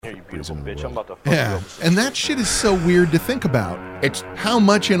here, you beautiful bitch. I'm about to fuck you Yeah, up. and that shit is so weird to think about. It's how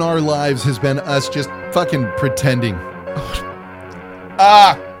much in our lives has been us just fucking pretending.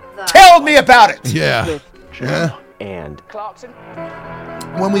 Tell me about it. Yeah. Yeah. And Clarkson.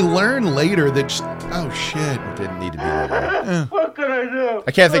 When we learn later that, oh shit, It didn't need to be like that. Yeah. What can I do?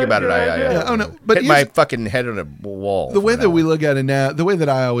 I can't think about it. Yeah, oh no, but hit my fucking head on a wall. the way that we look at it now, the way that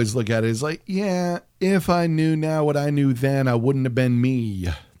I always look at it is like, yeah, if I knew now what I knew then, I wouldn't have been me.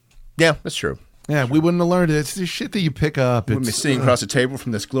 Yeah, that's true. Yeah, we wouldn't have learned it. It's the shit that you pick up. Wouldn't be sitting across the table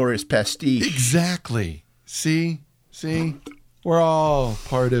from this glorious pastiche. Exactly. See, we're all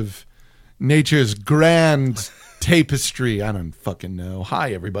part of nature's grand tapestry. I don't fucking know.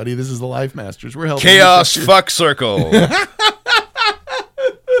 Hi, everybody. This is the Life Masters. We're helping. Chaos fuck circle.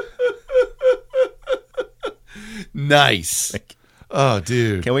 Nice. Oh,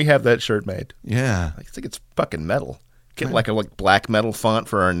 dude. Can we have that shirt made? Yeah. I think it's fucking metal. Get like a black metal font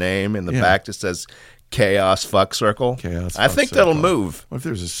for our name. In the back just says Chaos fuck circle. Chaos. I fuck think circle. that'll move. What if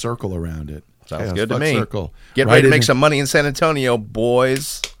there's a circle around it? Sounds Chaos good to fuck me. Circle. Get Write ready to it make in- some money in San Antonio,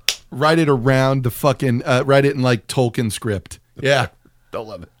 boys. Write it around the fucking. Write it in like Tolkien script. Yeah. Don't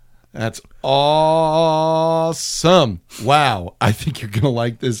love it. That's awesome. Wow. I think you're going to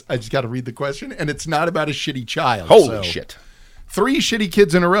like this. I just got to read the question, and it's not about a shitty child. Holy shit. 3 shitty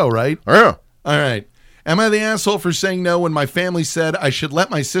kids in a row, right? Yeah. All right. Am I the asshole for saying no when my family said I should let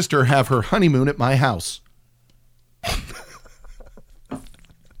my sister have her honeymoon at my house?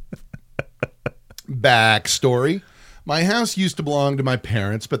 Backstory. My house used to belong to my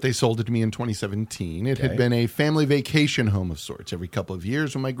parents, but they sold it to me in 2017. It had been a family vacation home of sorts. Every couple of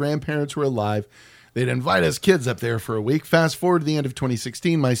years when my grandparents were alive, they'd invite us kids up there for a week. Fast forward to the end of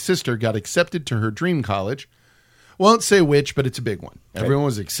 2016, my sister got accepted to her dream college. Won't say which, but it's a big one. Okay. Everyone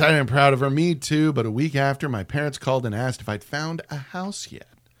was excited and proud of her. Me too. But a week after, my parents called and asked if I'd found a house yet.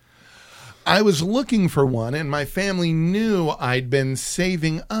 I was looking for one, and my family knew I'd been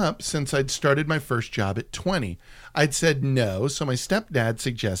saving up since I'd started my first job at 20. I'd said no, so my stepdad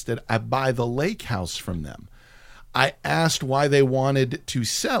suggested I buy the lake house from them. I asked why they wanted to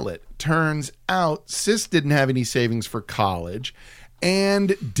sell it. Turns out sis didn't have any savings for college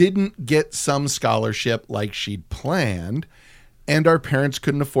and didn't get some scholarship like she'd planned, and our parents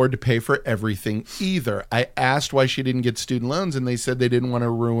couldn't afford to pay for everything either. I asked why she didn't get student loans, and they said they didn't want to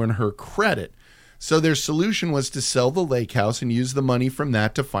ruin her credit. So their solution was to sell the lake house and use the money from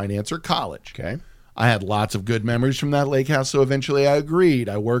that to finance her college. Okay. I had lots of good memories from that lake house, so eventually I agreed.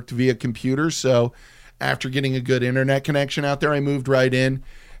 I worked via computer, so after getting a good internet connection out there, I moved right in.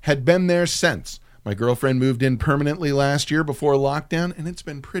 Had been there since. My girlfriend moved in permanently last year before lockdown, and it's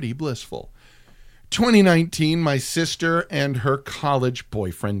been pretty blissful. 2019, my sister and her college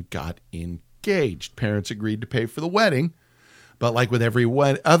boyfriend got engaged. Parents agreed to pay for the wedding, but like with every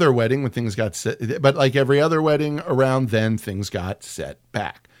other wedding, when things got set, but like every other wedding around then, things got set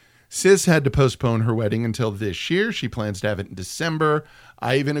back. Sis had to postpone her wedding until this year. She plans to have it in December.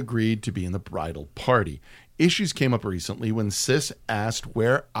 I even agreed to be in the bridal party. Issues came up recently when sis asked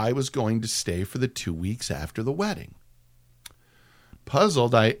where I was going to stay for the 2 weeks after the wedding.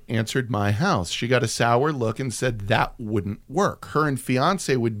 Puzzled, I answered my house. She got a sour look and said that wouldn't work. Her and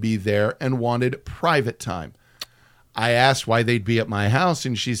fiance would be there and wanted private time. I asked why they'd be at my house,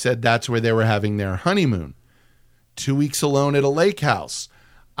 and she said that's where they were having their honeymoon. 2 weeks alone at a lake house.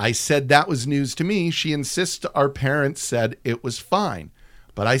 I said that was news to me. She insists our parents said it was fine,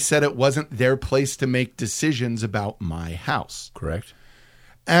 but I said it wasn't their place to make decisions about my house. Correct.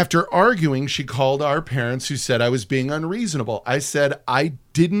 After arguing, she called our parents, who said I was being unreasonable. I said I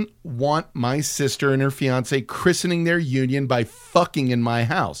didn't want my sister and her fiance christening their union by fucking in my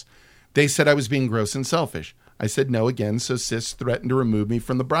house. They said I was being gross and selfish. I said no again, so sis threatened to remove me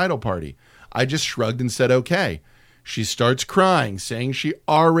from the bridal party. I just shrugged and said okay. She starts crying, saying she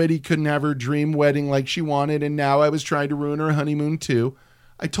already couldn't have her dream wedding like she wanted, and now I was trying to ruin her honeymoon too.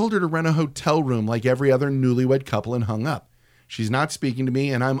 I told her to rent a hotel room like every other newlywed couple and hung up. She's not speaking to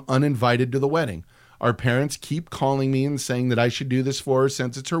me, and I'm uninvited to the wedding. Our parents keep calling me and saying that I should do this for her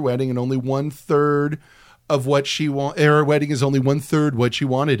since it's her wedding and only 1/3 of what she her wedding is only 1/3 what she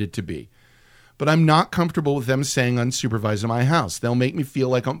wanted it to be. But I'm not comfortable with them saying unsupervised in my house. They make me feel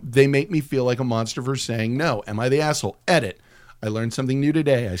like a monster for saying no. Am I the asshole? Edit. I learned something new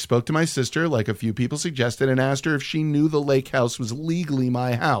today. I spoke to my sister, like a few people suggested, and asked her if she knew the lake house was legally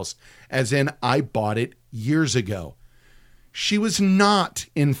my house, as in I bought it years ago. She was not,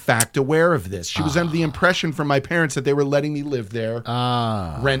 in fact, aware of this. She was under the impression from my parents that they were letting me live there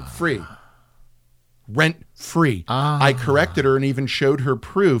rent-free. free. I corrected her and even showed her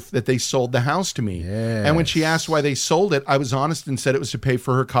proof that they sold the house to me. Yes. And when she asked why they sold it, I was honest and said it was to pay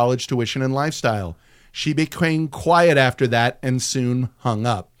for her college tuition and lifestyle. She became quiet after that and soon hung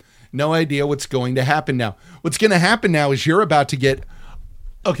up. No idea what's going to happen now. What's going to happen now is you're about to get...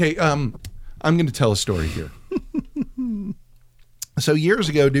 Okay, I'm going to tell a story here. So years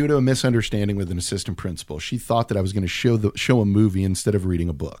ago, due to a misunderstanding with an assistant principal, she thought that I was going to show a movie instead of reading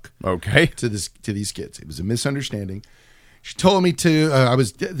a book. Okay. To these kids. It was a misunderstanding. She told me I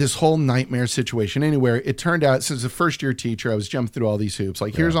was this whole nightmare situation. Anyway, it turned out, since a first-year teacher, I was jumping through all these hoops.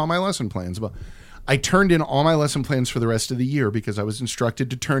 Like, here's all my lesson plans. Well, I turned in all my lesson plans for the rest of the year because I was instructed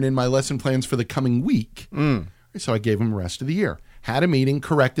to turn in my lesson plans for the coming week. So I gave them the rest of the year. Had a meeting,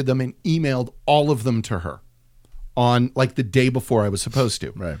 corrected them, and emailed all of them to her on like the day before I was supposed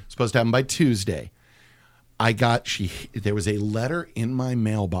to. Right. Supposed to happen by Tuesday. There was a letter in my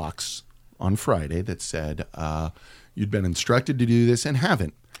mailbox on Friday that said, you'd been instructed to do this and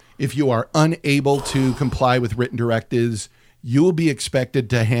haven't. If you are unable to comply with written directives, you will be expected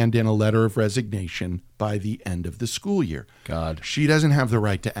to hand in a letter of resignation by the end of the school year. God. She doesn't have the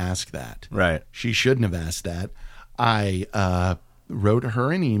right to ask that. Right. She shouldn't have asked that. I wrote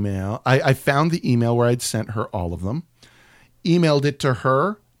her an email. I found the email where I'd sent her all of them, emailed it to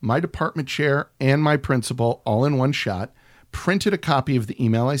her, my department chair, and my principal all in one shot, printed a copy of the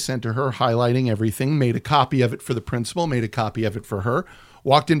email I sent to her, highlighting everything, made a copy of it for the principal, made a copy of it for her,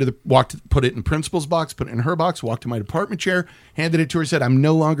 put it in principal's box, put it in her box, walked to my department chair, handed it to her, said, I'm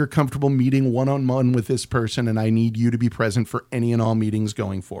no longer comfortable meeting one-on-one with this person, and I need you to be present for any and all meetings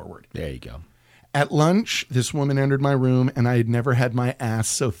going forward. There you go. At lunch, this woman entered my room, and I had never had my ass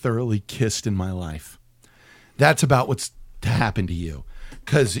so thoroughly kissed in my life. That's about what's to happen to you,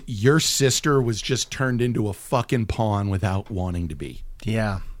 because your sister was just turned into a fucking pawn without wanting to be.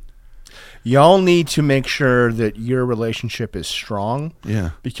 Yeah. Y'all need to make sure that your relationship is strong. Yeah.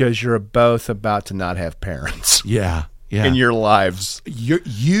 Because you're both about to not have parents. Yeah. Yeah. In your lives.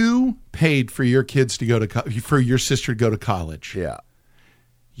 You paid for your kids to go for your sister to go to college. Yeah.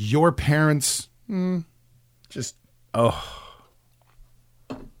 Your parents... just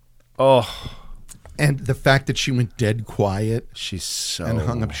and the fact that she went dead quiet, and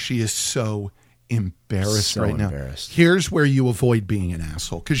hung up. She is so embarrassed right now. Here's where you avoid being an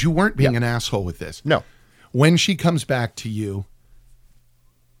asshole, because you weren't being an asshole with this. No. When she comes back to you,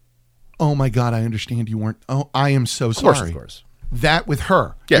 oh my God, I understand you weren't. Oh, I am so sorry. Of course. That with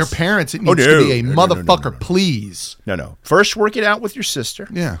her, Yes. your parents, it needs to be a motherfucker. Please, no. First, work it out with your sister.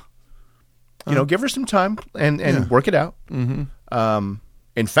 Yeah. Give her some time and work it out. Mm-hmm.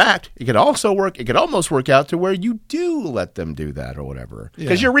 In fact, it could almost work out to where you do let them do that or whatever.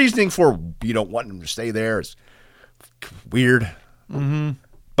 Because your reasoning for you don't want them to stay there is weird. Mm-hmm.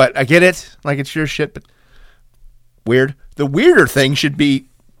 But I get it. Like, it's your shit, but weird. The weirder thing should be,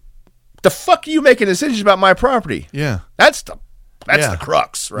 the fuck are you making decisions about my property? Yeah. That's the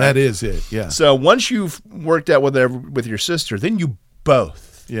crux, right? That is it, yeah. So once you've worked out with your sister, then you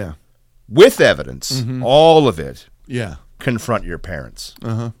both. Yeah. With evidence, all of it, confront your parents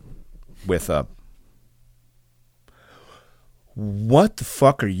with what the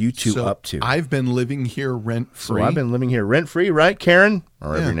fuck are you two up to? I've been living here rent-free. So I've been living here rent-free, right, Karen? Or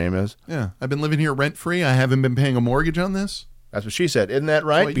whatever your name is. Yeah, I've been living here rent-free. I haven't been paying a mortgage on this. That's what she said. Isn't that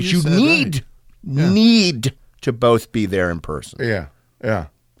right? What Because you you said, need to both be there in person. Yeah.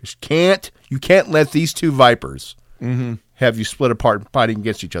 You can't let these two vipers have you split apart and fighting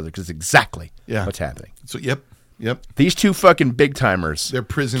against each other, because exactly what's happening. So yep. These two fucking big timers, They're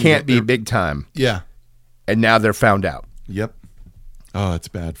prison. can't be big time. Yeah. And now they're found out. Yep. Oh, it's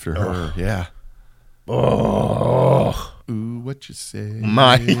bad for her. Yeah. Oh. Ooh, what you say?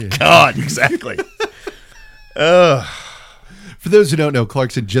 My God, exactly. For those who don't know,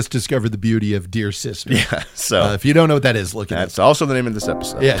 Clarkson just discovered the beauty of Dear Sister. Yeah, so if you don't know what that is, look at it. That's also the name of this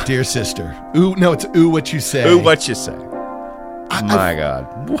episode. Yeah, Dear Sister. Ooh, no, it's Ooh, what you say. Ooh, what you say. My God.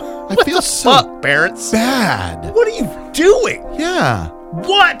 I feel so fuck, parents? bad. What are you doing? Yeah.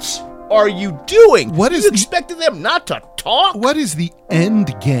 What are you doing? What is you expected them not to talk? What is the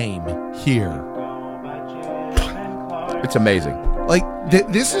end game here? It's amazing. Like,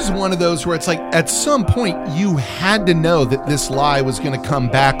 this is one of those where it's like, at some point, you had to know that this lie was going to come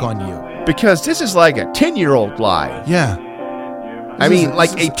back on you. Because this is like a 10-year-old lie. Yeah. I mean,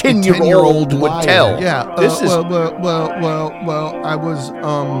 like a 10-year-old would tell. Yeah. This is well, I was,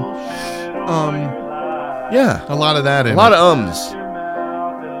 yeah. A lot of that in a lot of ums.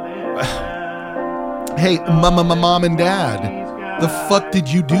 Hey, mom and dad, the fuck did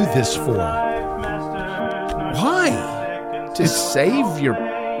you do this for? Why? To save your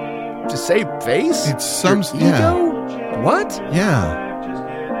to save face? It's some Your ego? What? Yeah.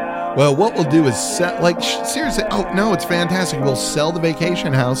 Well, what we'll do is seriously. Oh no, it's fantastic. We'll sell the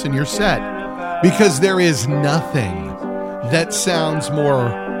vacation house and you're set, because there is nothing that sounds more.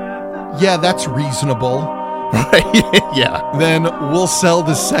 Yeah, that's reasonable. Right? Yeah. Then we'll sell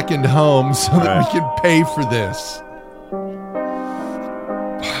the second home so that we can pay for this.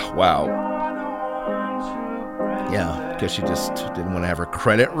 Wow. Yeah, guess she just didn't want to have her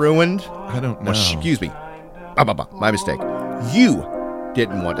credit ruined. I don't know. Well, excuse me. My mistake. You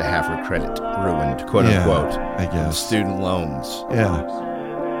didn't want to have her credit ruined, quote unquote. I guess. Student loans. Yeah.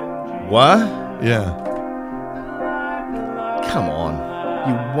 What? Yeah. Come on.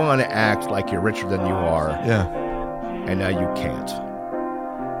 You want to act like you're richer than you are. Yeah. And now you can't.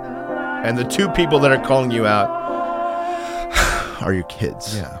 And the two people that are calling you out are your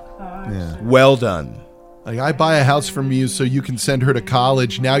kids. Yeah. Yeah. Well done. Like, I buy a house from you so you can send her to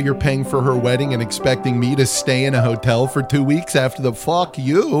college. Now you're paying for her wedding and expecting me to stay in a hotel for 2 weeks after the fuck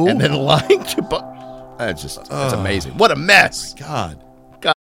you. And then lying to... That's amazing. What a mess. God.